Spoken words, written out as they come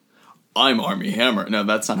I'm Armie Hammer. No,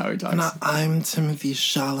 that's not how he talks. No, I'm Timothy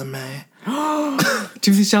Chalamet.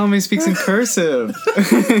 Timothy Chalamet speaks in cursive.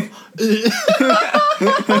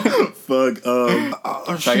 Fuck.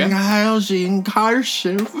 in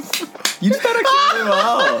cursive. You did that actually really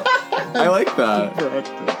well. I like that.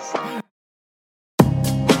 Practice.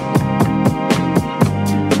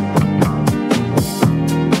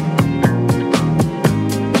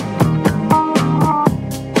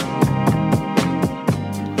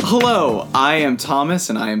 Hello, I am Thomas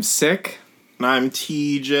and I am sick. And I'm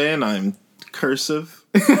TJ and I'm cursive.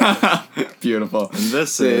 Beautiful. And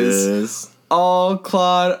this is All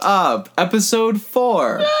Clawed Up, episode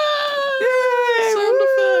 4. Yay! Sound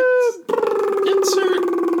effects.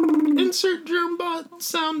 Insert germbot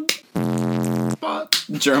sound bot.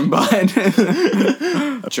 Germbot.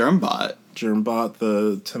 Germbot. Germbot,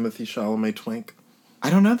 the Timothy Chalamet twink. I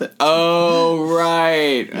don't know that. Oh,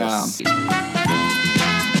 right. Yes.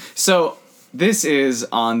 So, this is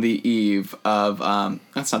on the eve of,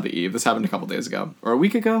 that's not the eve, this happened a couple days ago. Or a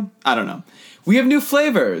week ago? I don't know. We have new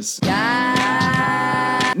flavors.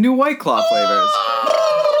 New White Claw flavors.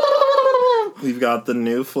 We've got the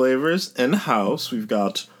new flavors in-house. We've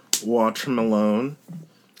got watermelon,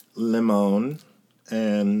 lemon,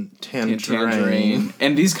 and tangerine.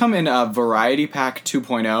 And these come in a variety pack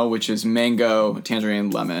 2.0, which is mango,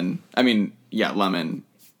 tangerine, lemon. Lemon,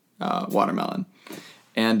 watermelon.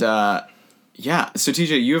 And, so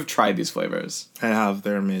TJ, you have tried these flavors. I have.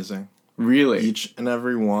 They're amazing. Really? Each and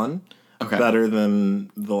every one. Okay. Better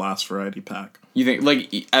than the last variety pack. You think,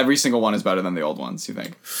 like, every single one is better than the old ones, you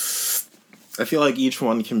think? I feel like each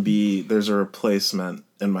one can be, there's a replacement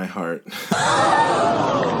in my heart.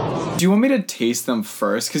 Do you want me to taste them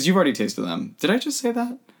first? Because you've already tasted them. Did I just say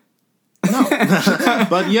that? No.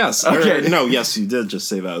 But yes. Okay. Yes, you did just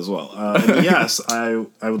say that as well. Yes, I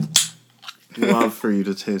would love for you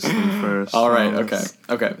to taste them first. All right,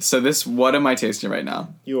 okay. So what am I tasting right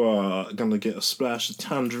now? You are going to get a splash of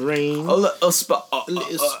tangerine. Listen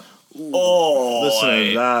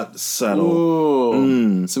to that settle.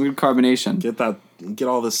 Ooh. Some good carbonation. Get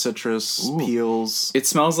all the citrus peels. It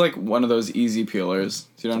smells like one of those easy peelers.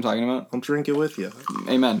 See what I'm talking about? I'll drink it with you.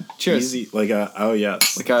 Amen. Cheers. Easy,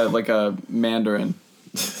 yes. Like a mandarin.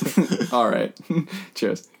 All right.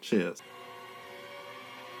 Cheers. Cheers.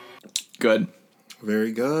 Good.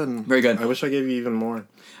 Very good. Very good. I wish I gave you even more.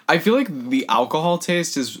 I feel like the alcohol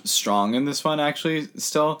taste is strong in this one, actually,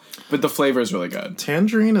 still. But the flavor is really good.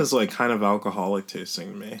 Tangerine is, like, kind of alcoholic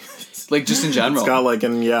tasting to me. Like, just in general. It's got, like,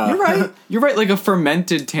 You're right, like a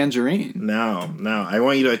fermented tangerine. No. I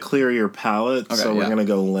want you to clear your palate, okay, so we're going to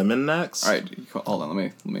go lemon next. All right, hold on,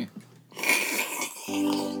 let me.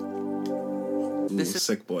 This is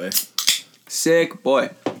sick boy. Sick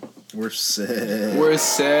boy. We're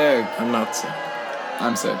sick. I'm not sick.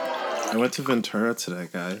 I'm sick. I went to Ventura today,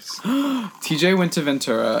 guys. TJ went to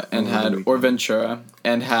Ventura and had...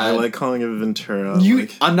 I like calling it Ventura.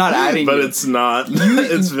 I'm not adding but it's not.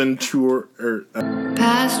 It's Ventura.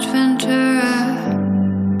 Past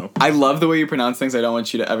Ventura. I love the way you pronounce things. I don't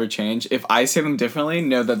want you to ever change. If I say them differently,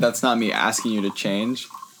 know that that's not me asking you to change.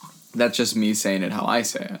 That's just me saying it how I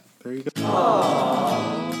say it. There you go.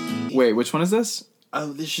 Aww. Wait, which one is this?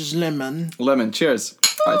 Oh, this is lemon. Lemon, cheers.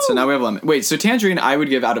 All right, so now we have lemon. Wait, so tangerine, I would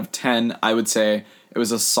give out of 10, I would say it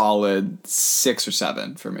was a solid 6 or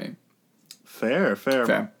 7 for me. Fair.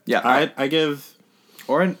 Yeah. I give...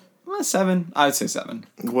 Or 7. I would say 7.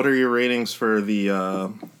 What are your ratings for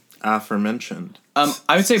the aforementioned?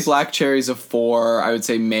 I would say black cherry's a 4. I would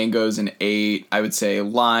say mango's an 8. I would say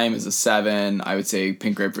lime is a 7. I would say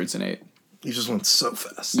pink grapefruit's an 8. You just went so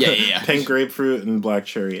fast. Yeah. Pink grapefruit and black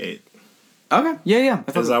cherry 8. Okay. Yeah.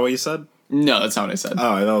 Is that what you said? No, that's not what I said.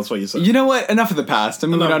 Oh, I thought that's what you said. You know what? Enough of the past. I'm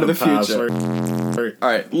moving on to the future. All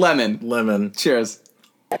right, lemon. Lemon. Cheers.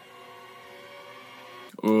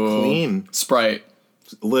 Ooh. Clean. Sprite.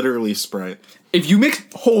 Literally Sprite. If you mix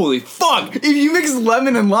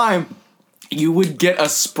lemon and lime, you would get a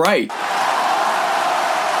Sprite.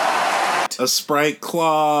 A Sprite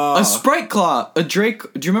Claw. A Sprite Claw. A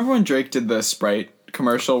Drake. Do you remember when Drake did the Sprite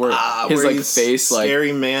commercial where his where face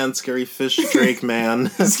scary fish Drake man.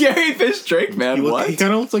 Scary fish Drake man. What? He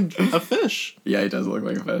kind of looks like a fish. Yeah, he does look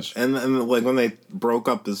like a fish. And like when they broke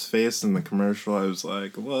up his face in the commercial, I was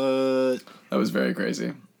like, what? That was very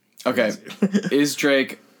crazy. Okay, is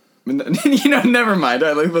Drake? Never mind.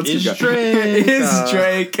 All right, let's keep going. Is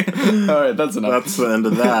Drake? All right, that's enough. That's the end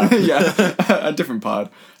of that. Yeah, a different pod.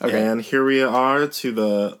 Okay, and here we are to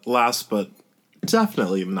the last, but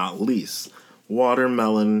definitely not least.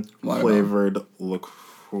 Watermelon flavored White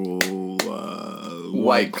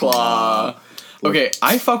Claw. Okay,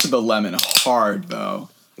 I fuck with the lemon hard though.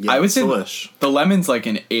 Yeah, I would say delish. the lemon's like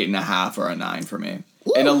an 8.5 or a 9 for me.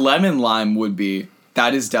 Ooh. And a lemon lime would be,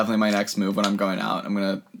 that is definitely my next move when I'm going out. I'm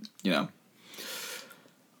gonna, All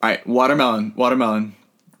right, watermelon. Watermelon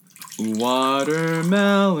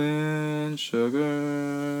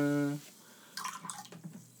sugar.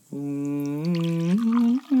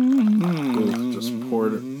 Ooh, just pour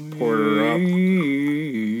her up.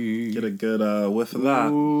 Get a good whiff of that.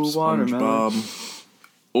 SpongeBob.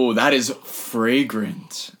 Oh, that is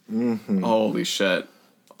fragrant. Mm-hmm. Holy shit.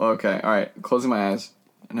 Okay, all right. Closing my eyes.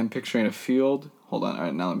 And I'm picturing a field. Hold on. All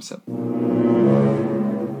right, now let me sip.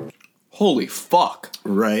 Holy fuck.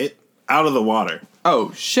 Right? Out of the water.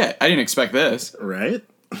 Oh, shit. I didn't expect this. Right?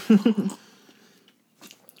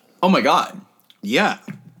 Oh, my God. Yeah.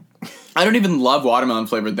 I don't even love watermelon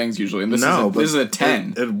flavored things usually. And this is a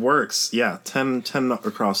 10. It works. Yeah, 10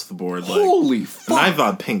 across the board. Holy fuck. And I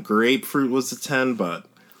thought pink grapefruit was a 10, but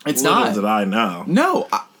it's little not. did I know. No.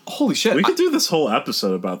 Holy shit. We could do this whole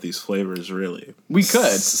episode about these flavors, really. We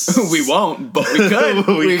could. We won't, but we could.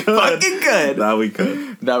 we fucking could. That we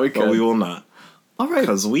could. But we will not. All right.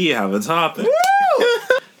 Because we have a topic.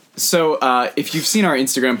 So, if you've seen our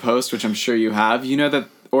Instagram post, which I'm sure you have, you know that,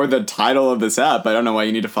 or the title of this app, I don't know why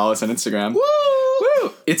you need to follow us on Instagram.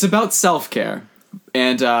 Woo! It's about self-care.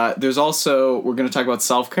 And we're going to talk about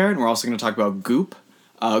self-care, and we're also going to talk about GOOP,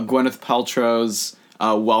 Gwyneth Paltrow's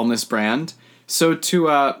wellness brand. So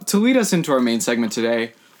to lead us into our main segment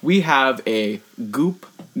today, we have a GOOP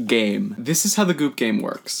game. This is how the GOOP game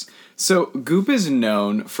works. So GOOP is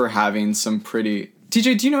known for having some pretty...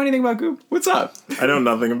 TJ, do you know anything about GOOP? What's up? I know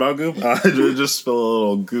nothing about GOOP. I just spill a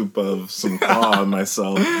little goop of some claw on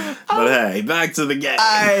myself. But hey, back to the game.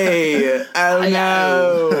 Oh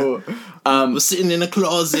no. We're sitting in a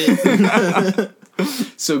closet.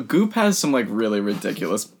 So GOOP has some like really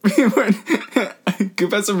ridiculous...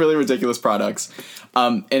 GOOP has some really ridiculous products.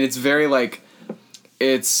 And it's very like...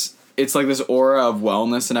 It's like this aura of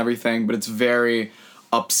wellness and everything, but it's very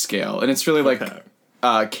upscale. And it's really like... Okay.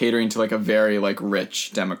 Catering to like a very like rich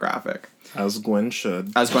demographic. As Gwen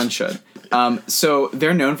should. So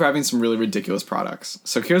they're known for having some really ridiculous products.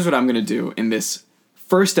 So here's what I'm going to do in this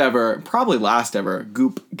first ever, probably last ever,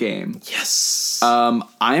 GOOP game. Yes. I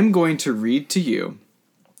am going to read to you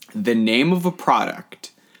the name of a product,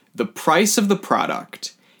 the price of the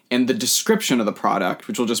product, and the description of the product,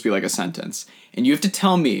 which will just be like a sentence. And you have to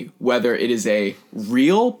tell me whether it is a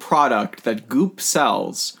real product that GOOP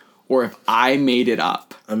sells or if I made it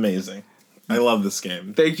up. Amazing. I love this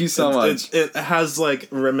game. Thank you so much. It has like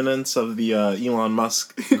remnants of the Elon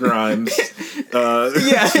Musk Grimes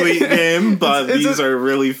sweet game, but these are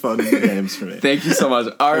really fun games for me. Thank you so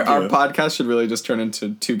much. Our podcast should really just turn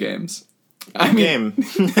into 2 games. Game. 2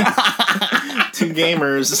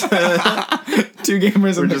 gamers. 2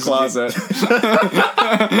 gamers in the closet.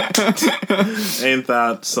 Ain't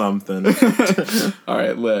that something? All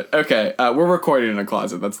right, lit. Okay, we're recording in a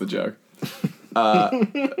closet. That's the joke.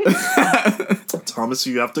 Thomas,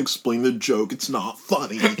 you have to explain the joke. It's not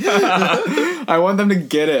funny. I want them to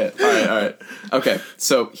get it. All right. Okay,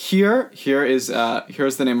 so here's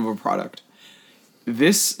the name of a product.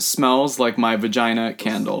 This smells like my vagina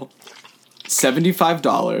candle.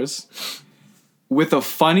 $75 with a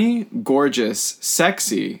funny, gorgeous,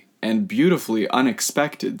 sexy, and beautifully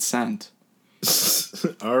unexpected scent.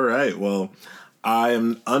 All right. Well, I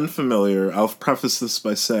am unfamiliar. I'll preface this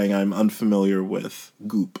by saying I'm unfamiliar with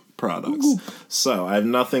GOOP products. Goop. So I have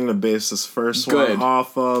nothing to base this first one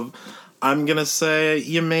off of. I'm going to say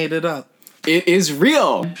you made it up. It is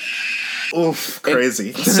real. Oof,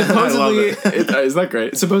 crazy. Supposedly, isn't that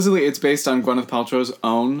great? Supposedly, it's based on Gwyneth Paltrow's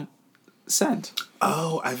own scent.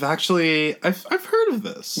 Oh, I've heard of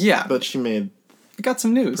this. Yeah. But she made... I got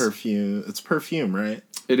some news. Perfume. It's perfume, right?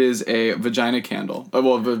 It is a vagina candle.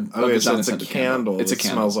 Okay, so it's a candle. It's a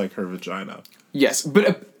candle. Smells like her vagina. Yes,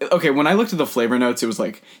 but okay, when I looked at the flavor notes, it was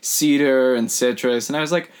like cedar and citrus, and I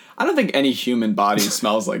was like, I don't think any human body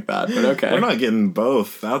smells like that, but okay. We're not getting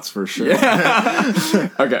both, that's for sure. Yeah.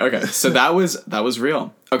 Okay, so that was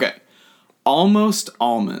real. Okay, Almost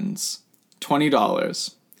Almonds,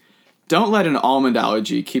 $20. Don't let an almond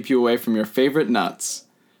allergy keep you away from your favorite nuts.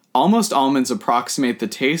 Almost Almonds approximate the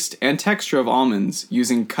taste and texture of almonds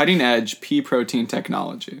using cutting-edge pea protein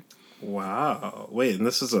technology. Wow. Wait, and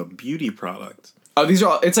this is a beauty product. Oh,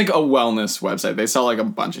 it's like a wellness website. They sell like a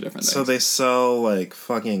bunch of different things. So they sell like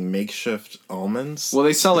fucking makeshift almonds? Well,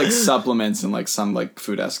 they sell like supplements and like some like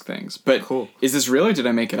food-esque things. But cool. Is this real or did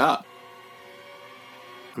I make it up?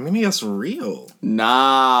 I'm gonna guess real.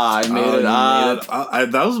 Nah, I made it up.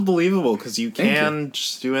 That was believable because you can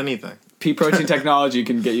just do anything. Pea protein technology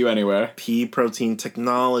can get you anywhere. Pea protein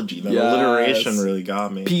technology. The alliteration really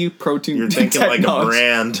got me. Pea protein You're thinking technology. Like a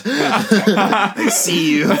brand. I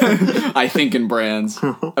see you. I think in brands.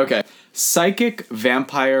 Okay. Psychic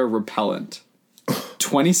vampire repellent.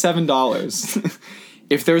 $27.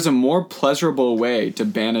 If there's a more pleasurable way to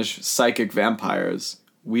banish psychic vampires,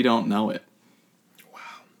 we don't know it. Wow.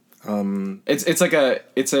 It's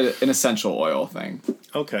an essential oil thing.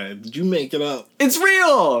 Okay. Did you make it up? It's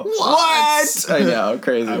real. What? I know,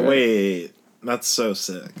 crazy. Right? Wait, that's so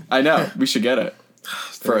sick. I know. We should get it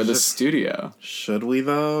for the studio. Should we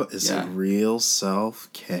though? Is it real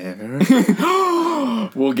self-care?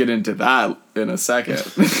 We'll get into that in a second.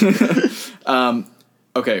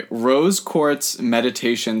 Okay, rose quartz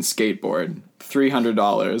meditation skateboard,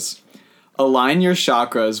 $300. Align your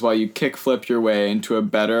chakras while you kickflip your way into a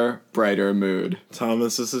better, brighter mood.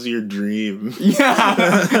 Thomas, this is your dream.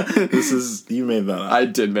 Yeah. You made that up. I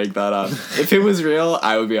did make that up. If it was real,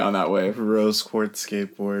 I would be on that wave. Rose quartz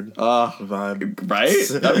skateboard vibe. Right?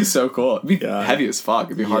 That'd be so cool. It'd be heavy as fuck.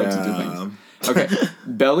 It'd be hard to do things. Okay,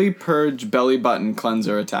 belly purge belly button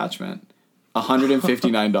cleanser attachment.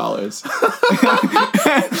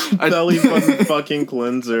 $159. Belly button fucking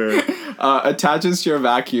cleanser. Attaches to your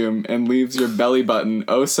vacuum and leaves your belly button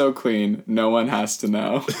oh so clean. No one has to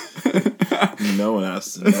know. No one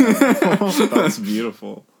has to know. That's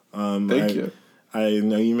beautiful. Thank you. I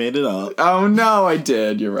know you made it up. Oh no, I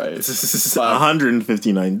did. You're right.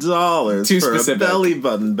 $159 Too for specific. A belly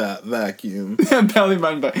button vacuum. Belly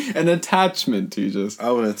button an attachment, Tejas.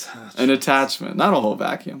 Oh, an attachment. An attachment, not a whole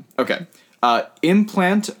vacuum. Okay.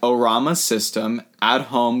 Implant Orama System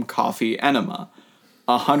at-home coffee enema.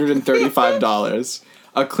 $135.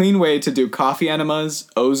 A clean way to do coffee enemas,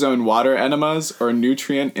 ozone water enemas, or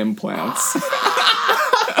nutrient implants.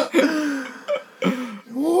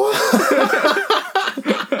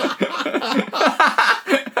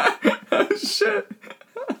 Oh, shit.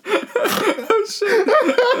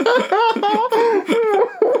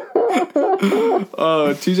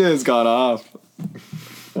 Oh, TJ has gone off.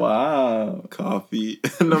 Wow. Coffee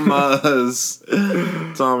enemas.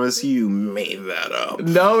 Thomas, you made that up.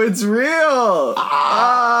 No, it's real.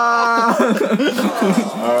 Our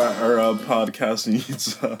podcast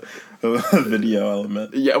needs a video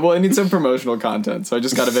element. Yeah, well, it needs some promotional content. So I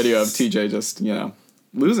just got a video of TJ just,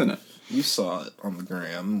 losing it. You saw it on the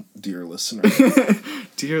gram, dear listener.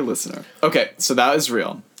 Dear listener. Okay, so that is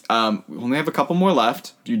real. We only have a couple more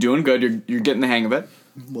left. You're doing good. You're getting the hang of it.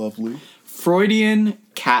 Lovely. Freudian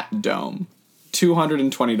cat dome,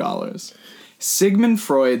 $220. Sigmund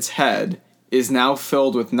Freud's head is now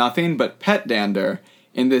filled with nothing but pet dander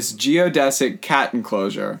in this geodesic cat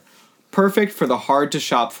enclosure, perfect for the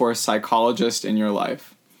hard-to-shop-for psychologist in your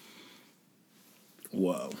life.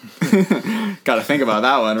 Whoa. Gotta think about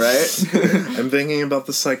that one, right? I'm thinking about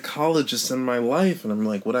the psychologist in my life, and I'm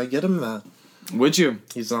like, would I get him that? Would you?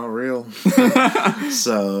 He's not real.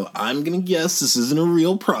 So I'm gonna guess this isn't a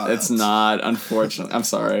real product. It's not, unfortunately. I'm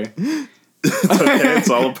sorry. It's okay. It's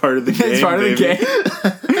all a part of the game. It's part of the game.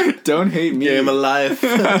 Don't hate me. Game of life.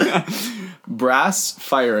 Brass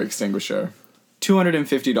fire extinguisher,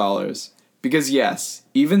 $250. Because yes,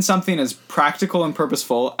 even something as practical and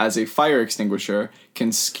purposeful as a fire extinguisher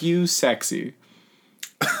can skew sexy.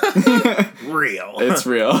 Real. It's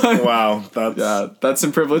real. Wow, that's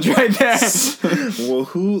some privilege right there. Well,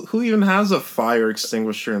 who even has a fire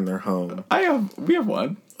extinguisher in their home? We have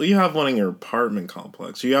one. Well, you have one in your apartment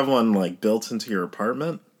complex. You have one built into your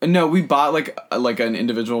apartment? No, we bought like an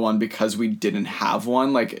individual one because we didn't have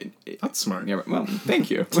one. That's smart. Yeah, well,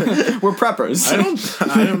 thank you. We're preppers.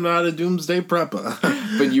 I am not a doomsday prepper.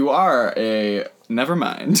 But you are a. Never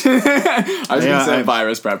mind. I was going to say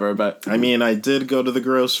virus prepper, but... I mean, I did go to the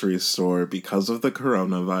grocery store because of the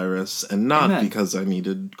coronavirus and not because I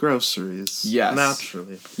needed groceries. Yes.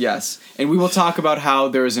 Naturally. Yes. And we will talk about how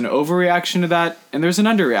there is an overreaction to that and there's an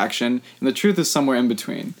underreaction, and the truth is somewhere in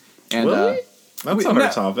between. And, really? That's not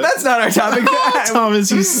our topic. That's not our topic.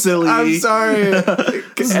 Thomas, you silly. I'm sorry.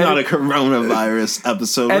 This is not a coronavirus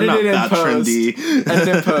episode. We're not that trendy. Edit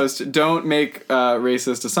and post. Don't make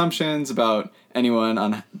racist assumptions about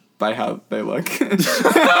anyone by how they look.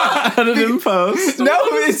 Edit and post. No,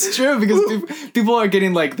 it's true because people are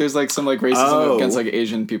getting there's some racism against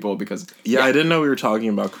Asian people because I didn't know we were talking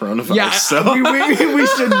about coronavirus. Yeah, so. we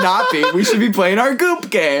should not be. We should be playing our GOOP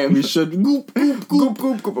game. We should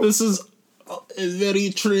GOOP. This is very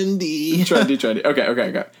trendy. Trendy.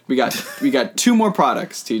 Okay. We got two more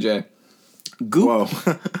products, TJ. GOOP. Whoa.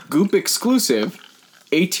 GOOP exclusive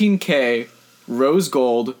 18K rose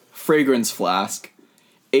gold fragrance flask,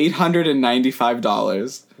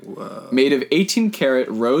 $895. Whoa. Made of 18-karat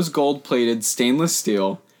rose gold-plated stainless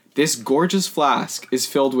steel, this gorgeous flask is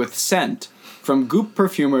filled with scent from Goop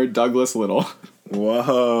perfumer Douglas Little.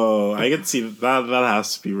 Whoa. I can see that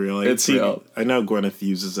has to be real. It's real. I know Gwyneth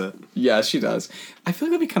uses it. Yeah, she does. I feel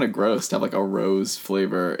like that'd be kind of gross to have like a rose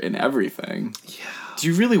flavor in everything. Yeah. Do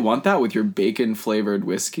you really want that with your bacon-flavored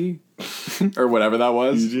whiskey? Or whatever that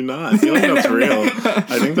was? You do not. I feel like that's real.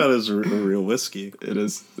 I think that is a real whiskey. It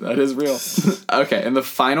is. That is real. Okay, and the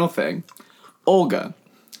final thing. Olga.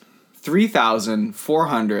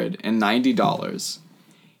 $3,490.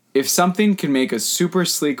 If something can make a super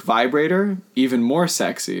sleek vibrator even more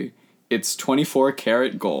sexy, it's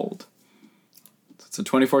 24-karat gold. So it's a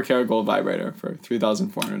 24-karat gold vibrator for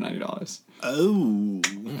 $3,490. Oh.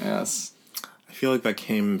 Yes. I feel like that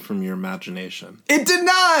came from your imagination. It did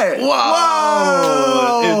not!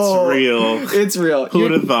 Whoa! It's real. It's real.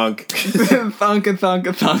 Who'da thunk? Thunka,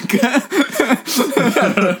 thunka, thunka.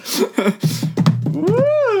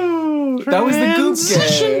 Woo! That was the Goop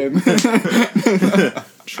game.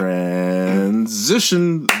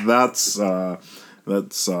 Transition. That's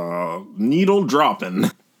needle dropping.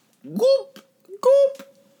 Goop, goop,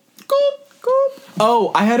 goop, goop.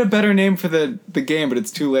 Oh, I had a better name for the game, but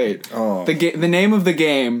it's too late. Oh. The name of the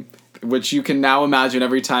game, which you can now imagine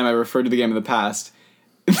every time I refer to the game in the past.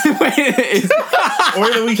 Or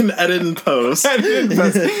that we can edit and post.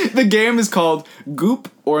 The game is called Goop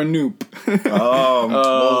or Noop.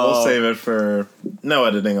 We'll save it for no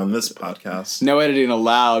editing on this podcast. No editing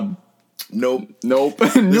allowed. Nope.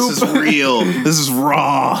 This is real. This is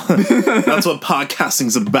raw. That's what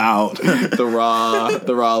podcasting's about. The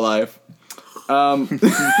raw life.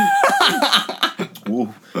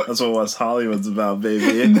 Ooh, that's what West Hollywood's about,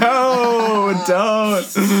 baby. No, don't.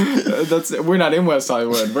 We're not in West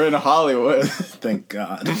Hollywood. We're in Hollywood. Thank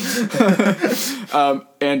God.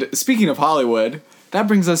 And speaking of Hollywood, that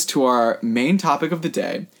brings us to our main topic of the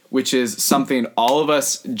day, which is something all of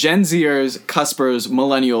us Gen Zers, cuspers,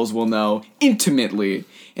 millennials will know intimately,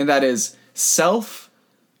 and that is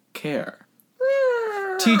self-care.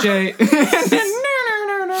 TJ.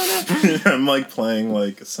 I'm like playing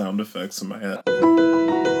like sound effects in my head.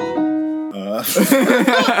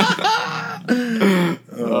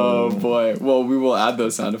 Oh boy. Well, we will add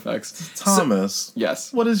those sound effects. Thomas.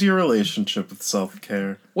 Yes. What is your relationship with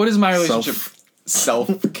self-care? What is my relationship?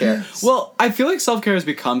 Self-care. Well, I feel like self-care has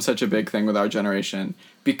become such a big thing with our generation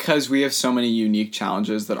because we have so many unique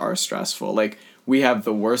challenges that are stressful. Like, we have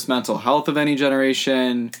the worst mental health of any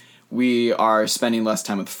generation. We are spending less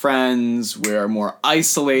time with friends. We're more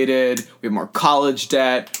isolated. We have more college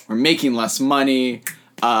debt. We're making less money.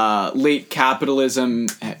 Late capitalism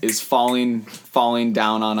is falling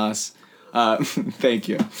down on us. Thank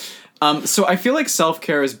you. So I feel like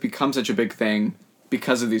self-care has become such a big thing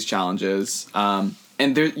because of these challenges. And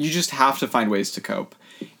you just have to find ways to cope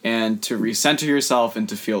and to recenter yourself and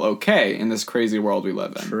to feel okay in this crazy world we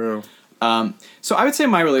live in. True. So I would say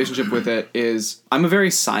my relationship with it is I'm a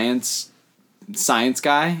very science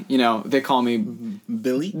guy. You know, they call me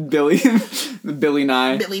Billy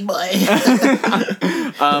Nye. Billy boy.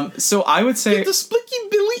 So I would say the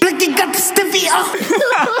Splicky Billy. Blicky got the stiffy.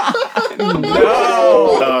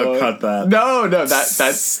 Oh, cut that. No, that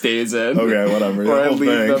stays in. Okay, whatever. Or I Whole leave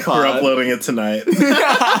thing. the pod. We're uploading it tonight.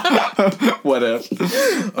 What if?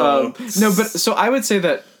 No, but so I would say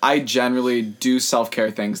that I generally do self-care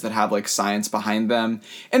things that have like science behind them.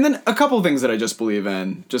 And then a couple of things that I just believe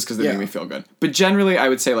in just because they make me feel good. But generally I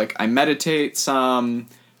would say like I meditate some.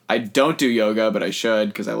 I don't do yoga, but I should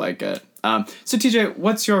because I like it. So TJ,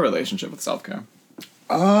 what's your relationship with self-care?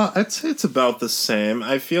 I'd say it's about the same.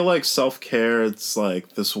 I feel like self-care, it's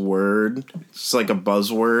like this word. It's like a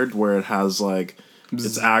buzzword where it has like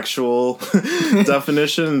its actual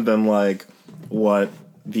definition than like what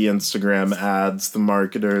the Instagram ads, the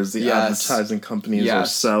marketers, the advertising companies are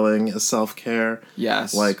selling as self-care.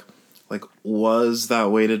 Yes. Like was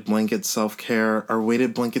that weighted blanket self-care? Are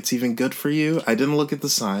weighted blankets even good for you? I didn't look at the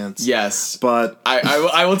science. Yes. But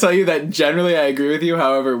I will tell you that generally I agree with you.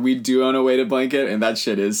 However, we do own a weighted blanket and that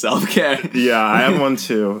shit is self-care. Yeah, I have one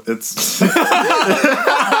too. It's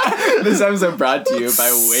This episode brought to you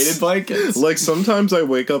by weighted blankets. like sometimes I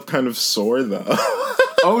wake up kind of sore though.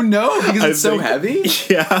 Oh no, because it's so heavy?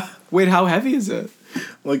 Yeah. Wait, how heavy is it?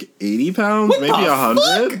 Like 80 pounds? What maybe the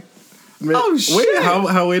 100? Oh, shit. Wait,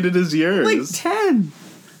 how weighted is yours? Like 10.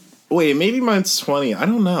 Wait, maybe mine's 20. I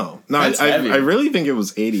don't know. No, I really think it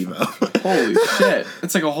was 80 though. Holy shit.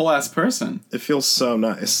 It's like a whole ass person. It feels so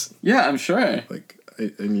nice. Yeah, I'm sure. Like,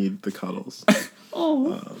 I need the cuddles.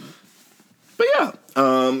 Oh. But yeah,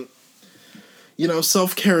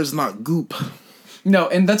 self-care is not goop. No,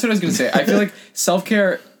 and that's what I was going to say. I feel like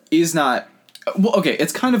self-care is not... Well, okay,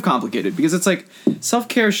 it's kind of complicated because it's like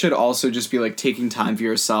self-care should also just be like taking time for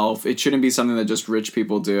yourself. It shouldn't be something that just rich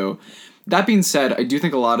people do. That being said, I do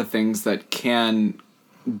think a lot of things that can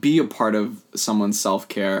be a part of someone's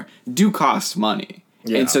self-care do cost money.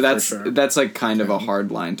 Yeah, and so that's like kind of a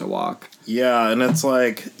hard line to walk. Yeah, and it's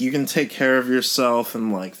like you can take care of yourself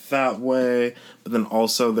in like that way, but then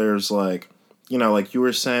also there's like, you know, like you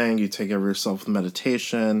were saying, you take care of yourself with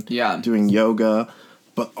meditation, doing yoga.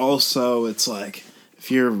 But also, it's like,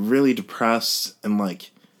 if you're really depressed and,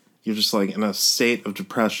 like, you're just, like, in a state of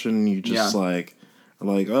depression, you just, like, are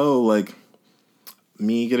like, oh, like,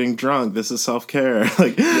 me getting drunk, this is self-care.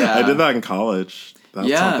 Like, I did that in college. That's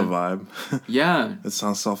not the vibe. Yeah. It's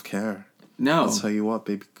not self-care. No. I'll tell you what,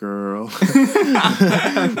 baby girl.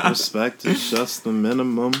 Respect is just the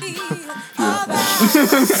minimum.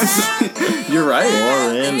 You're right.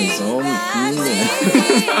 Warren is only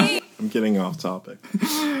human. I'm getting off topic.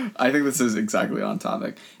 I think this is exactly on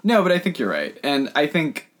topic. No, but I think you're right. And I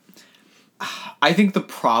think the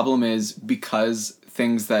problem is because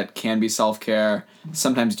things that can be self-care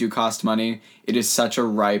sometimes do cost money, it is such a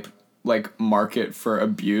ripe like market for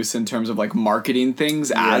abuse in terms of like marketing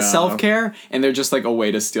things as self-care, and they're just like a way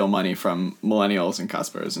to steal money from millennials and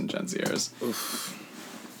cuspers and Gen Zers. Oof.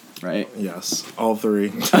 Right? Yes. All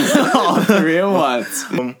three. All three at once.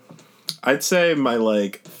 I'd say my,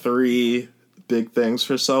 like, 3 big things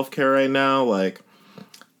for self-care right now, like,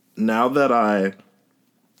 now that I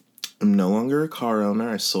am no longer a car owner,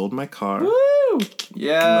 I sold my car. Woo!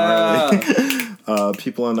 Yeah!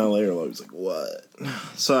 People in LA are always like, what?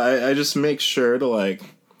 So I just make sure to, like,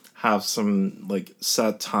 have some, like,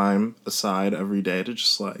 set time aside every day to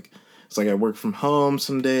just, like, it's like I work from home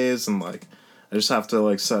some days, and, like, I just have to,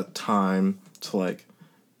 like, set time to, like,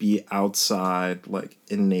 be outside, like,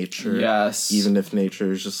 in nature. Yes. Even if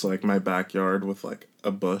nature is just, like, my backyard with, like, a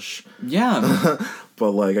bush. Yeah.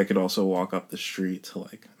 But, like, I could also walk up the street to,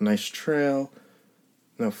 like, a nice trail.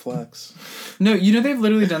 No flex. No, you know, they've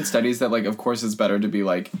literally done studies that, like, of course it's better to be,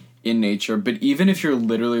 like, in nature. But even if you're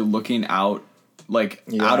literally looking out, like,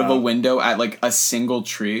 out of a window at, like, a single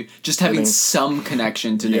tree, just having some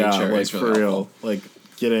connection to nature like, is really for real. helpful. Like,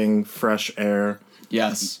 getting fresh air.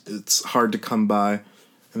 Yes. It's hard to come by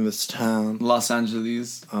in this town. Los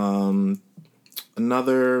Angeles.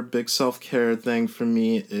 Another big self-care thing for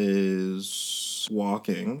me is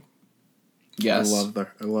walking. Yes. I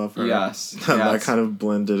love her. Yes. That kind of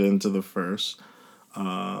blended into the first.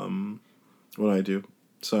 What do I do?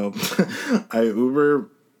 So, I Uber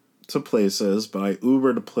to places, but I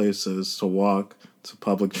Uber to places to walk to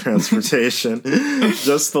public transportation.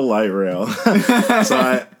 Just the light rail.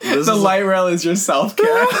 The light rail is your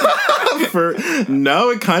self-care?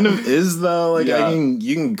 No, it kind of is though. Like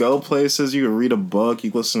you can go places, you can read a book,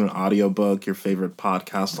 you can listen to an audiobook, your favorite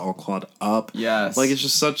podcast all caught up. Yes. Like it's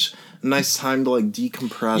just such a nice time to like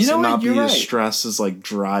decompress and not be as stressed as like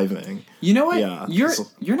driving. You know what? Yeah.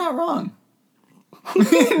 You're not wrong.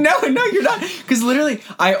 No, you're not. Because literally,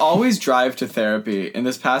 I always drive to therapy. And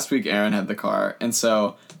this past week, Aaron had the car. And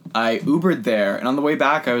so I Ubered there. And on the way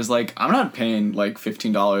back, I was like, I'm not paying like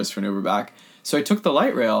 $15 for an Uber back. So I took the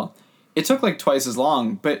light rail. It took like twice as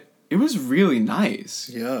long, but it was really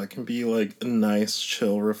nice. Yeah, it can be like a nice,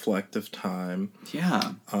 chill, reflective time.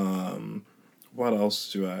 Yeah. What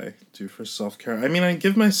else do I do for self-care? I mean, I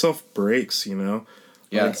give myself breaks, you know?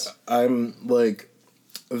 Yes. Like, I'm like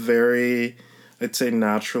a very... I'd say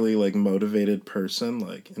naturally, like, motivated person,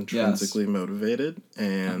 like, intrinsically motivated,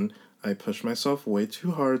 and I push myself way too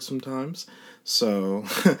hard sometimes, so,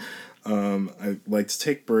 I like to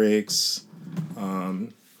take breaks. I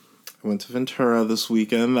went to Ventura this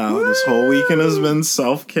weekend. This whole weekend has been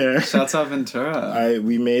self-care. Shouts out Ventura.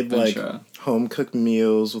 We made, like, home-cooked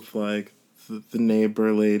meals with, like, the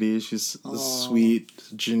neighbor lady. She's sweet,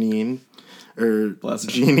 Janine. Bless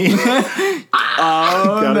her. Jeannie.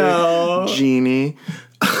 Oh, no. Jeannie.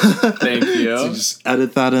 Thank you. So just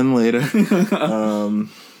edit that in later.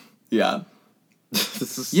 Yeah.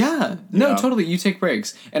 No, totally. You take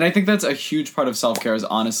breaks. And I think that's a huge part of self-care is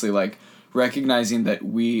honestly, like, recognizing that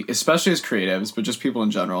we, especially as creatives, but just people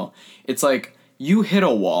in general, it's like you hit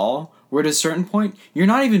a wall where at a certain point, you're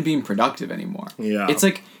not even being productive anymore. Yeah. It's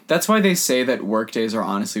like, that's why they say that work days are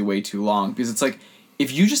honestly way too long. Because it's like,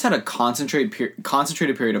 if you just had a concentrated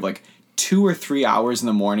period of like 2 or 3 hours in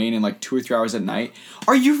the morning and like 2 or 3 hours at night,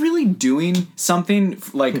 are you really doing something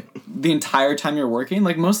like the entire time you're working?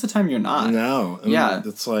 Like most of the time you're not. No.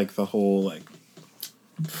 It's like the whole like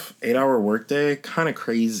 8-hour workday, kind of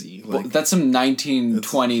crazy. Like, well, that's some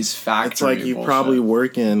 1920s factory. It's like you bullshit. Probably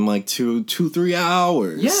work in like 2-3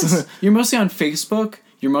 hours. Yes. You're mostly on Facebook.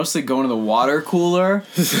 You're mostly going to the water cooler.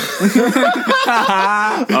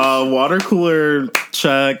 Water cooler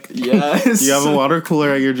check. Yes. You have a water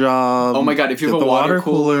cooler at your job. Oh my god, if you have a water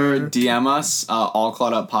cooler, DM us, All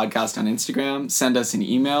Clawed Up Podcast on Instagram. Send us an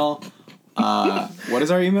email. What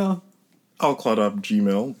is our email? All Clawed Up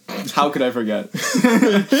Gmail. How could I forget?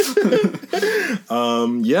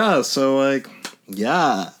 Yeah, so like,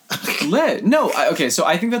 yeah. Lit. No, okay, so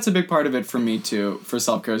I think that's a big part of it for me too, for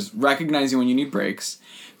self-care, is recognizing when you need breaks,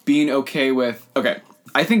 being okay with,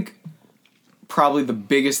 I think probably the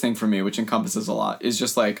biggest thing for me, which encompasses a lot, is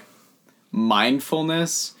just like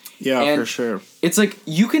mindfulness. Yeah, and for sure. It's like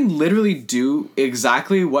you can literally do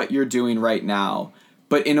exactly what you're doing right now,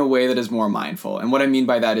 but in a way that is more mindful. And what I mean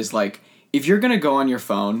by that is like, if you're going to go on your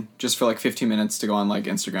phone just for like 15 minutes to go on like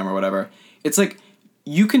Instagram or whatever, it's like,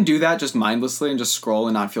 you can do that just mindlessly and just scroll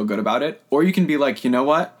and not feel good about it. Or you can be like, you know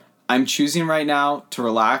what? I'm choosing right now to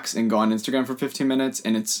relax and go on Instagram for 15 minutes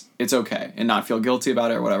and it's okay and not feel guilty about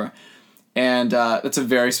it or whatever. And that's a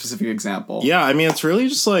very specific example. Yeah, I mean, it's really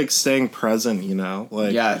just like staying present, you know?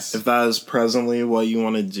 Like, yes. If that is presently what you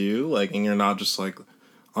want to do, like, and you're not just like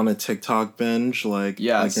on a TikTok binge, like,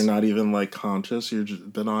 yes. like you're not even like conscious, you've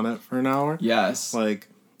just been on it for an hour. Yes. Like,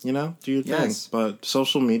 you know, do your thing. Yes. But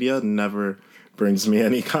social media never brings me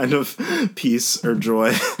any kind of peace or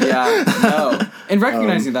joy. Yeah, no. And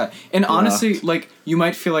recognizing that. And honestly, like, you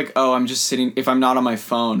might feel like, oh, I'm just sitting, if I'm not on my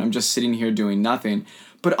phone, I'm just sitting here doing nothing.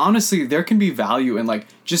 But honestly, there can be value in, like,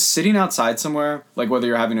 just sitting outside somewhere, like, whether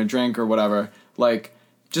you're having a drink or whatever, like,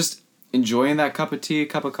 just enjoying that cup of tea,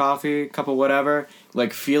 cup of coffee, cup of whatever,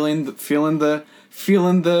 like, feeling the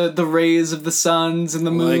rays of the suns and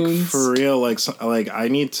the moons. Like, for real, like I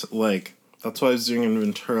need to, like, that's why I was doing in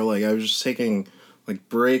Ventura. Like, I was just taking, like,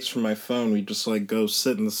 breaks from my phone. We just, like, go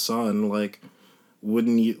sit in the sun. Like,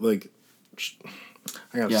 wouldn't you, like...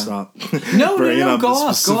 I gotta stop. No, up go a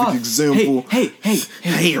off, specific go off. Example.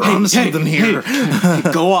 Hey, you're on something here.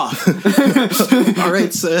 Go off. All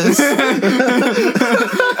right, sis.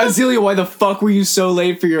 Azealia, why the fuck were you so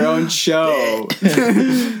late for your own show?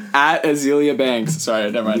 At Azealia Banks.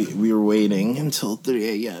 Sorry, never mind. We were waiting until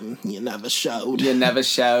 3 a.m. You never showed.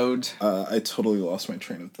 I totally lost my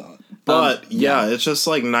train of thought. But, it's just,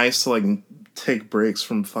 like, nice to, like, take breaks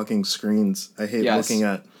from fucking screens. I hate looking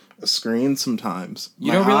at a screen sometimes.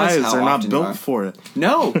 You don't realize eyes how are not often built for it.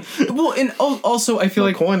 No. Well, and also I feel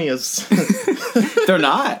like corneas. They're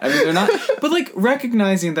not. I mean, they're not. But like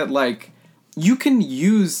recognizing that like you can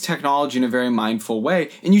use technology in a very mindful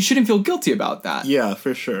way, and you shouldn't feel guilty about that. Yeah,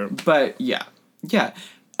 for sure. But yeah.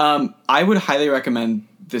 I would highly recommend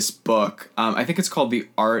this book. I think it's called The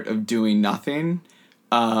Art of Doing Nothing.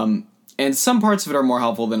 And some parts of it are more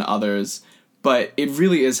helpful than others, but it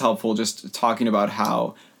really is helpful just talking about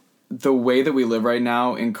how the way that we live right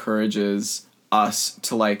now encourages us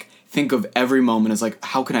to like think of every moment as like,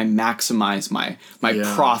 how can I maximize my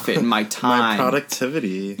profit and my time? My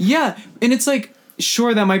productivity. Yeah. And it's like,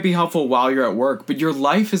 sure, that might be helpful while you're at work, but your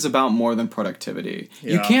life is about more than productivity.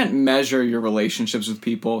 Yeah. You can't measure your relationships with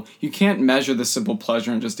people. You can't measure the simple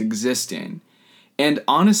pleasure in just existing. And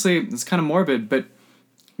honestly, it's kind of morbid, but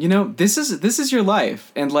you know, this is your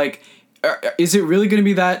life. And like, is it really going to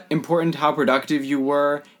be that important how productive you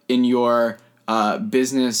were in your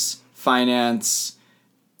business, finance?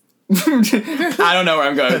 I don't know where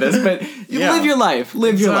I'm going with this, but live your life.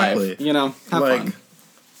 Your life. You know, have fun.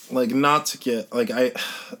 Like, not to get, like,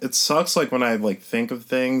 it sucks, like, when I, like, think of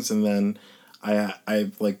things and then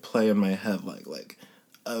I like, play in my head, like,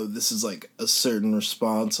 oh, this is, like, a certain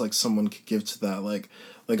response, like, someone could give to that. Like,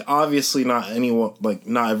 obviously not anyone, like,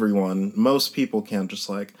 not everyone, most people can't just,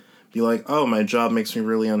 like, be like, oh, my job makes me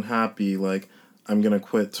really unhappy, like, I'm gonna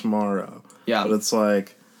quit tomorrow. Yeah. But it's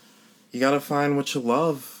like, you gotta find what you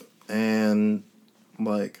love, and,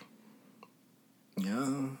 like,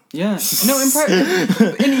 yeah. Yeah. No,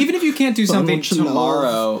 and even if you can't do something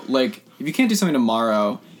tomorrow, like, if you can't do something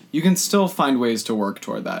tomorrow, you can still find ways to work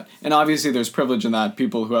toward that. And obviously there's privilege in that.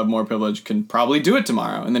 People who have more privilege can probably do it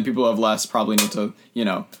tomorrow, and then people who have less probably need to,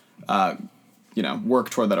 work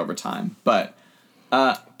toward that over time. But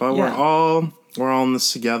we're all in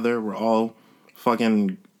this together. We're all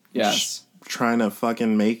fucking trying to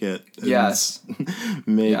fucking make it.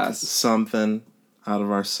 Make something out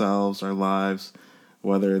of ourselves, our lives,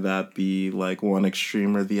 whether that be like one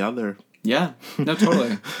extreme or the other. Yeah, no,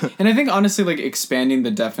 totally. And I think honestly, like expanding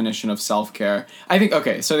the definition of self-care, I think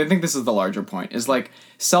this is the larger point, is like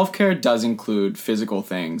self-care does include physical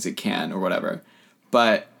things, it can, or whatever.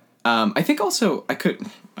 But I think also I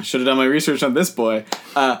should have done my research on this boy.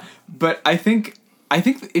 But I think I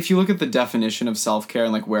think if you look at the definition of self-care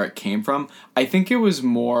and like where it came from, I think it was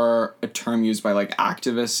more a term used by like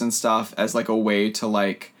activists and stuff as like a way to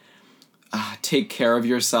like take care of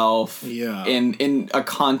yourself in a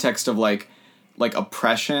context of like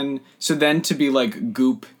oppression. So then to be like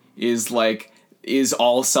GOOP is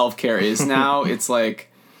all self-care is now, it's like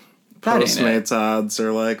that Postmates ads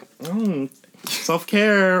are like,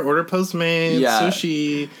 self-care, order Postmates,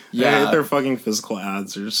 sushi. Yeah. Their fucking physical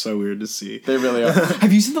ads are just so weird to see. They really are.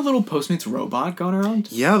 Have you seen the little Postmates robot going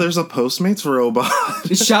around? Yeah, there's a Postmates robot.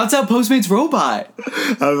 Shouts out Postmates robot.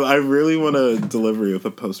 I really want a delivery with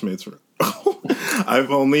a Postmates robot.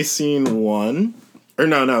 I've only seen one. Or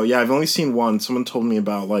no, yeah, I've only seen one. Someone told me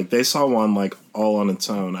about, like, they saw one, like, all on its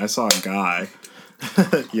own. I saw a guy.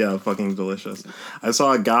 Yeah, fucking delicious. I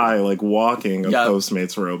saw a guy, like, walking a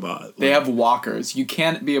Postmates robot. Like, they have walkers. You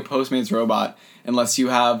can't be a Postmates robot unless you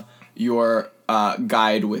have your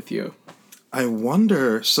guide with you. I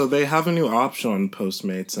wonder, so they have a new option on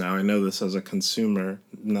Postmates now. I know this as a consumer,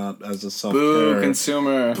 not as a self-care. Boo,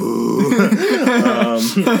 consumer. Boo.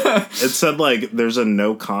 It said, like, there's a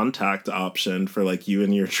no contact option for, like, you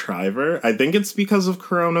and your driver. I think it's because of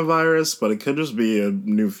coronavirus, but it could just be a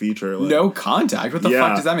new feature. Like, no contact? What the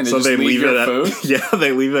fuck does that mean? They just leave your food? Yeah,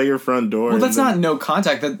 they leave it at your front door. Well, that's not no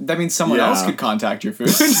contact. That means someone else could contact your food.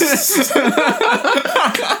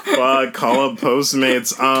 Fuck, call up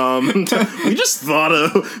Postmates. We just thought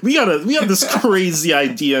of we have this crazy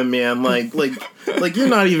idea, man. Like you're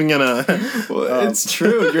not even gonna. Well, it's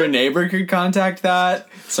true. Your neighbor could contact that.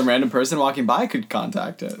 Some random person walking by could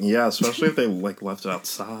contact it. Yeah, especially if they like left it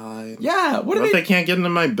outside. Yeah, what if they can't get into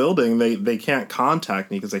my building? They can't contact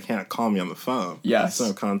me because they can't call me on the phone. Yes, that's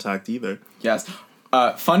no contact either. Yes.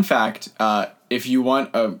 Fun fact: if you want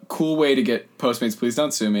a cool way to get Postmates, please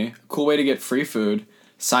don't sue me. Cool way to get free food.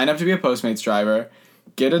 Sign up to be a Postmates driver.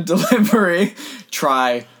 Get a delivery.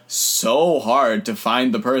 Try so hard to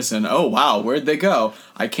find the person. Oh, wow, where'd they go?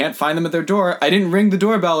 I can't find them at their door. I didn't ring the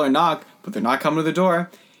doorbell or knock, but they're not coming to the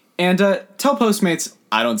door. And tell Postmates,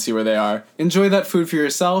 I don't see where they are. Enjoy that food for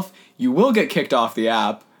yourself. You will get kicked off the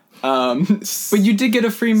app. But you did get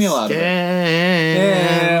a free meal out of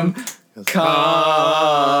it.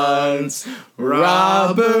 Cons,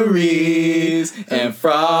 robberies, and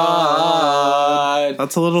fraud.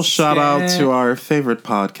 That's a little shout out to our favorite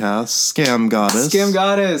podcast, Scam Goddess. Scam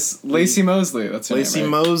Goddess, Lacey Mosley. That's her Lacey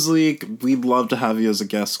name, right? Mosley. We'd love to have you as a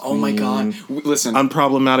guest queen. Oh my god! Listen,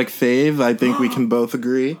 unproblematic fave. I think we can both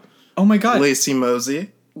agree. Oh my god, Lacey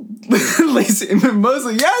Mosley. Lacey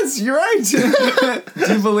Mosley. Yes, you're right.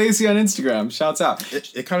 Diva Lacey on Instagram. Shouts out.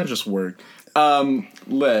 It kind of just worked.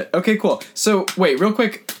 Lit. Okay, cool. So, wait, real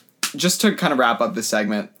quick, just to kind of wrap up this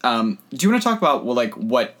segment, do you want to talk about, well, like,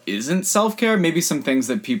 what isn't self-care? Maybe some things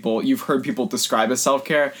that you've heard people describe as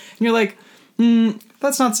self-care, and you're like,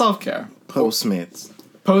 that's not self-care. Postmates.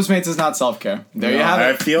 Postmates is not self-care. There you have it.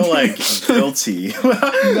 I feel, like, guilty.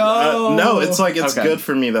 No, it's, like, it's good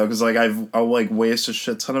for me, though, because, like, I'll, like, waste a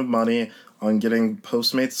shit ton of money on getting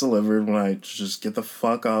Postmates delivered when I just get the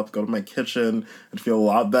fuck up, go to my kitchen, and feel a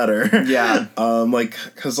lot better. Yeah. Like,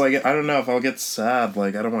 because, like, I don't know, if I'll get sad,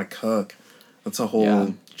 like, I don't want to cook. That's a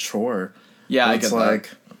whole chore. Yeah, but I get it's like,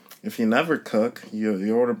 if you never cook,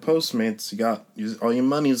 you order Postmates, all your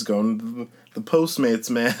money's going to the Postmates,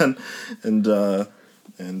 man. And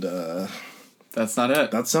that's not it.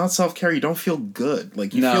 That's not self-care. You don't feel good.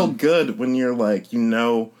 Like, you feel good when you're, like, you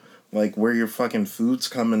know, like, where your fucking food's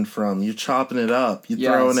coming from. You're chopping it up. You're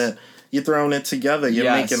throwing it together. You're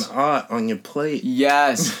making art on your plate.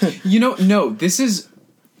 Yes. This is...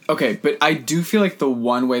 Okay, but I do feel like the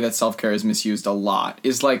one way that self-care is misused a lot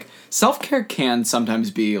is, like, self-care can sometimes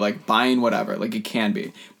be, like, buying whatever. Like, it can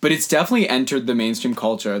be. But it's definitely entered the mainstream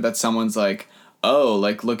culture that someone's like, oh,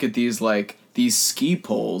 like, look at these ski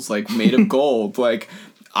poles, like, made of gold. Like,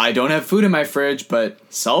 I don't have food in my fridge, but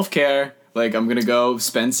self-care... Like, I'm gonna go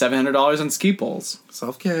spend $700 on ski poles.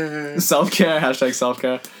 Self-care. Self-care. Hashtag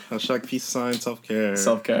self-care. Hashtag peace sign self-care.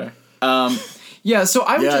 Self-care. Yeah, so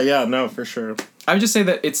I would no, for sure. I would just say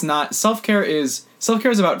that it's not... Self-care is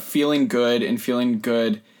about feeling good and feeling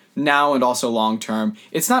good now and also long-term.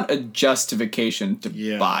 It's not a justification to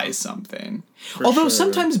buy something. Although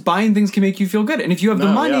sometimes buying things can make you feel good. And if you have the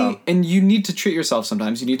money and you need to treat yourself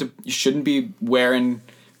sometimes, you shouldn't be wearing...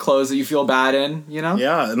 clothes that you feel bad in, you know?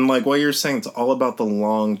 Yeah, and like what you're saying, it's all about the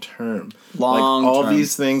long term. All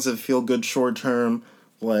these things that feel good short term,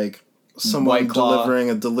 like someone delivering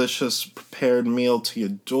a delicious prepared meal to your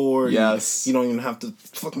door. Yes. You don't even have to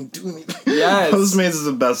fucking do anything. Yes. Postmates is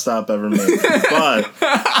the best app ever made. But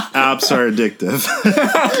apps are addictive.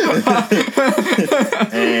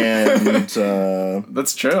 And But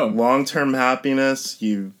that's true. Long-term happiness,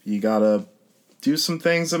 you gotta do some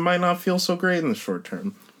things that might not feel so great in the short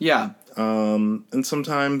term. Yeah. And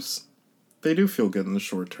sometimes they do feel good in the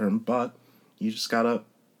short term, but you just gotta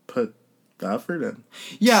put the effort in.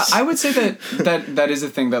 Yeah, I would say that is a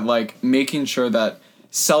thing, that like making sure that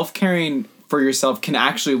self-caring for yourself can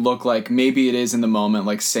actually look like maybe it is in the moment,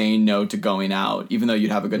 like saying no to going out, even though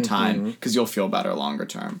you'd have a good time, because you'll feel better longer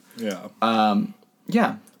term. Yeah.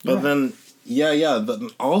 Yeah. But then, then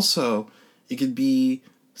also it could be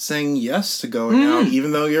saying yes to going out,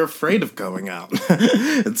 even though you're afraid of going out.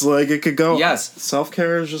 It's like it could go. Yes.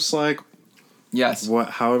 Self-care is just like. Yes.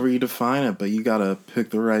 However you define it, but you gotta pick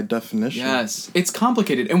the right definition. Yes. It's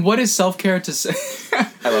complicated. And what is self-care to say?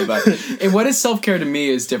 I love that. And what is self-care to me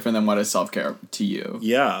is different than what is self-care to you.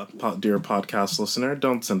 Yeah, dear podcast listener,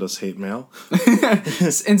 don't send us hate mail.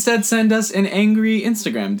 Instead, send us an angry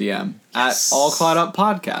Instagram DM at All Caught Up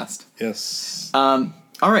Podcast. Yes. All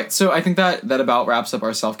right. So I think that about wraps up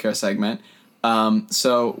our self-care segment.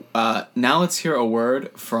 So now let's hear a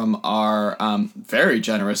word from our very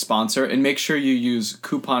generous sponsor, and make sure you use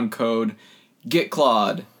coupon code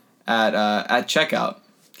GetClawed at checkout.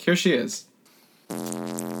 Here she is.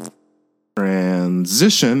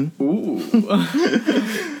 Transition. Ooh.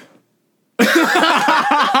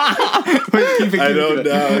 I don't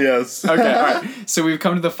know. Yes. Okay. All right. So we've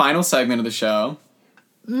come to the final segment of the show.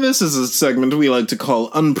 This is a segment we like to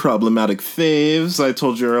call Unproblematic Faves. I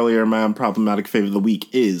told you earlier my unproblematic fave of the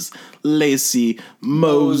week is Lacey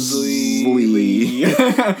Mosley.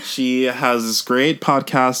 She has this great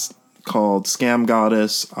podcast called Scam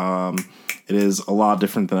Goddess. It is a lot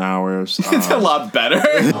different than ours. It's a lot better.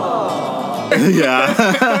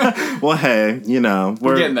 Yeah. Well, hey,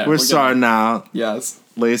 we're getting there. We're starting out. Yes.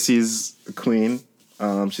 Lacey's a queen.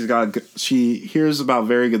 She hears about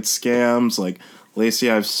very good scams, like,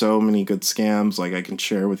 Lacey, I have so many good scams, like, I can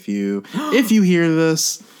share with you. If you hear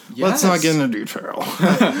this, let's not get into detail.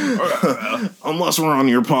 Unless we're on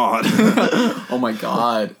your pod. Oh my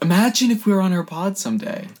god. Imagine if we were on her pod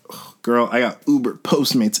someday. Girl, I got Uber,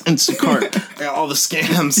 Postmates, Instacart. I got all the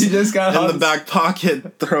scams you just got in the back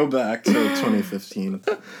pocket. Throwback to 2015.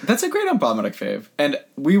 That's a great unproblematic fave. And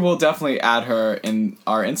we will definitely add her in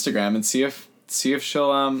our Instagram and see if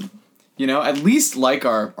she'll, at least like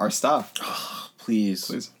our stuff.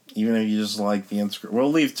 Please. Even if you just like the Instagram.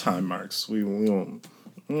 We'll leave time marks. We won't.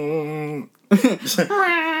 Hang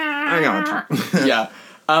on. Yeah.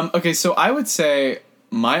 Okay, so I would say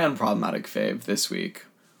my unproblematic fave this week,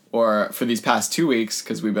 or for these past 2 weeks,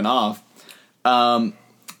 because we've been off.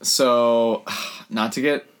 So not to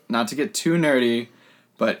get too nerdy,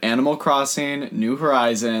 but Animal Crossing New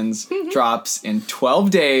Horizons drops in 12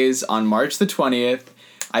 days on March the 20th.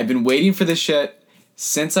 I've been waiting for this shit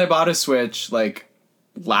since I bought a Switch, like,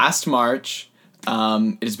 last March.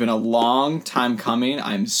 It has been a long time coming.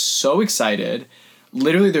 I'm so excited.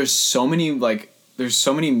 Literally, there's so many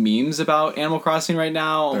memes about Animal Crossing right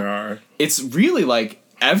now. There are. It's really, like,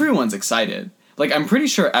 everyone's excited. Like, I'm pretty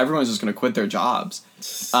sure everyone's just going to quit their jobs.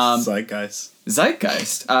 Zeitgeist.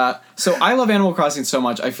 So I love Animal Crossing so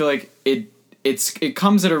much. I feel like it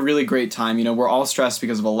comes at a really great time. We're all stressed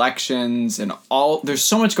because of elections and there's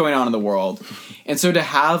so much going on in the world. And so to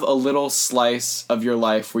have a little slice of your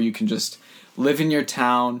life where you can just live in your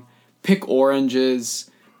town, pick oranges,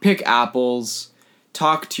 pick apples,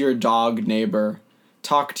 talk to your dog neighbor,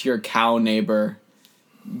 talk to your cow neighbor,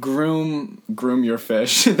 groom your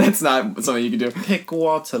fish. That's not something you can do. Pick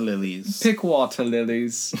water lilies.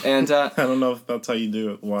 And I don't know if that's how you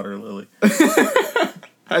do it, water lily.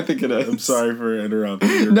 I think it is. I'm sorry for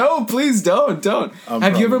interrupting. No, please don't.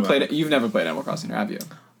 Have you ever played it? You've never played Animal Crossing, or have you?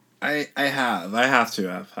 I have. I have to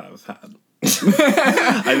have had.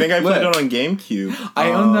 I think I played it on GameCube.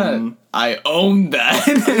 I own that. I own that.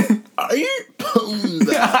 I own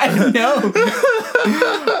that.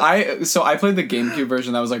 I know. So I played the GameCube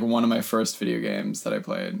version. That was like one of my first video games that I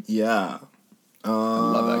played. Yeah. I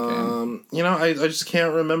love that game. I just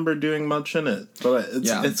can't remember doing much in it. But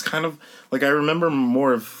it's kind of like I remember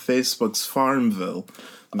more of Facebook's Farmville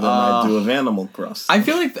than I do of Animal Crossing. I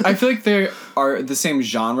feel like they are the same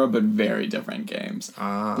genre but very different games.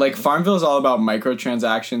 Like Farmville is all about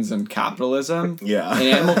microtransactions and capitalism. Yeah. And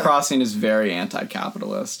Animal Crossing is very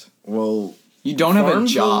anti-capitalist. Well, you don't have a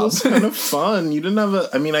job. Was kind of fun. You didn't have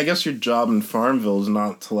I guess your job in Farmville is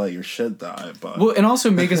not to let your shit die, but and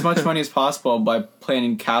also make as much money as possible by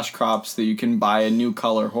planting cash crops that you can buy a new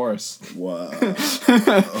color horse. Wow.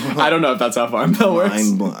 I don't know if that's how Farmville works.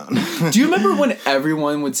 Mind blown. Do you remember when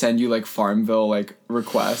everyone would send you like Farmville like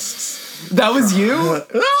requests? That was you? No,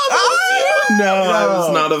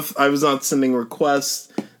 I was not sending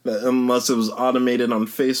requests. Unless it was automated on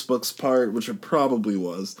Facebook's part, which it probably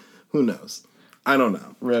was. Who knows? I don't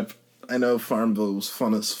know. Rip. I know Farmville was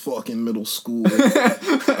fun as fuck in middle school.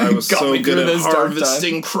 I was so good at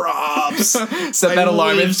harvesting crops. Set that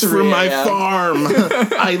alarm in for my farm.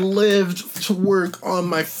 I lived to work on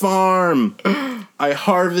my farm. I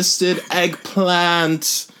harvested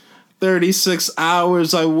eggplant. 36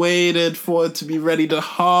 hours I waited for it to be ready to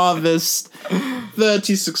harvest.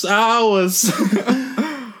 36 hours.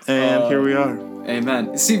 And here we are.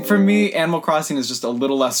 Amen. See, for me, Animal Crossing is just a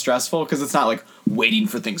little less stressful because it's not like waiting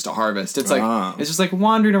for things to harvest. It's like it's just like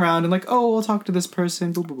wandering around and like, oh, I'll talk to this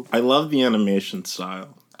person. Boop, boop, boop. I love the animation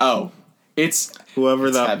style. Oh, it's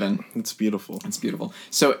heaven. It's beautiful. It's beautiful.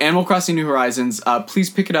 So, Animal Crossing New Horizons. Please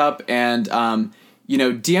pick it up and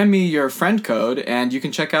DM me your friend code and you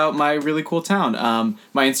can check out my really cool town.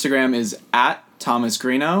 My Instagram is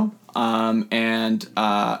 @ThomasGreeno. And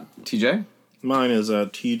TJ. Mine is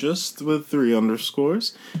Teejust with 3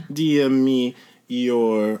 underscores. DM me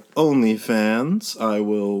your OnlyFans. I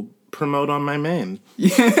will promote on my main.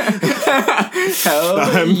 Hell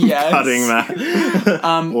I'm yes. cutting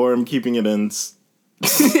that. Or I'm keeping it inst.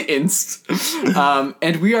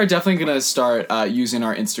 And we are definitely going to start using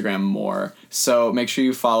our Instagram more. So make sure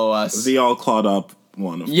you follow us. The all clawed up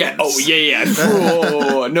one, of course. Oh, yeah.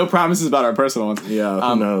 Oh, no promises about our personal ones. Yeah,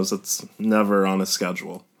 who knows? It's never on a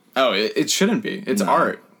schedule. Oh, it shouldn't be. It's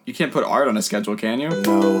art. You can't put art on a schedule, can you?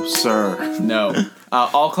 No, sir. No.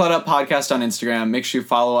 All Clawed Up Podcast on Instagram. Make sure you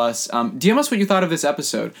follow us. DM us what you thought of this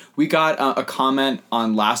episode. We got a comment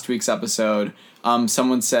on last week's episode.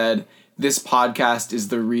 Someone said, this podcast is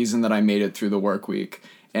the reason that I made it through the work week.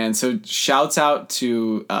 And so shouts out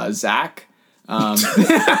to Zach.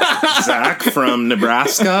 Zach from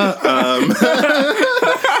Nebraska.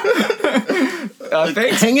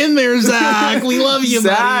 Thanks. Hang in there, Zach. We love you,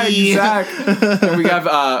 buddy. Zach. And we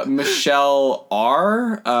have Michelle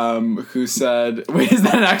R. Who said, wait, is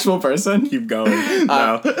that an actual person? Keep going.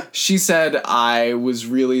 No. She said, I was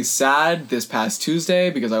really sad this past Tuesday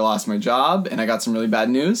because I lost my job and I got some really bad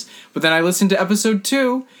news. But then I listened to episode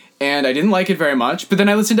 2 and I didn't like it very much. But then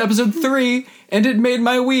I listened to episode 3 and it made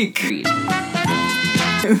my week.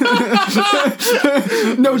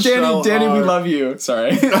 No, Danny, we love you.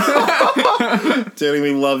 Sorry. Danny,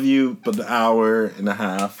 we love you, but an hour and a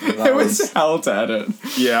half. It was hell to edit.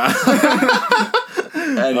 Yeah.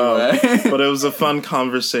 Anyway. But it was a fun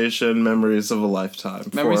conversation, memories of a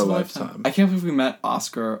lifetime. Memories of a lifetime. I can't believe we met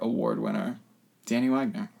Oscar Award winner, Danny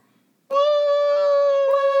Wagner.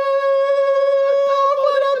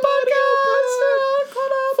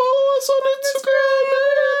 Follow us on Instagram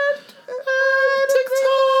and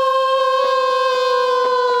TikTok.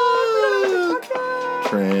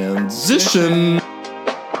 Transition.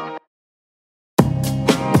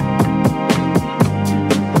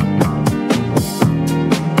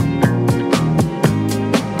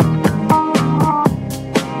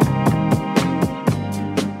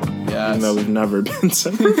 Yes. No, we've never been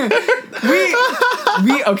separated.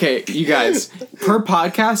 We okay, you guys. Per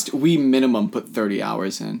podcast, we minimum put 30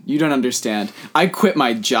 hours in. You don't understand. I quit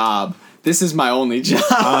my job. This is my only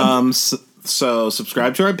job. So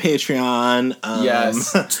subscribe to our Patreon.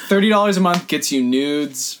 Yes. $30 a month gets you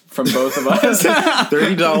nudes from both of us.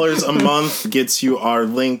 $30 a month gets you our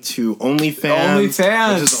link to OnlyFans. Which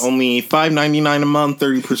is only $5.99 a month,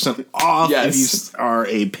 30% off. Yes. If you are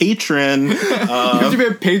a patron. You have to be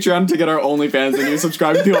a Patreon to get our OnlyFans, and you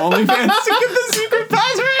subscribe to OnlyFans to get the secret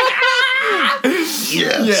password. Yes.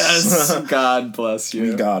 Yes. God bless you.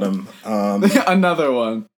 We got him. Another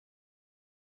one.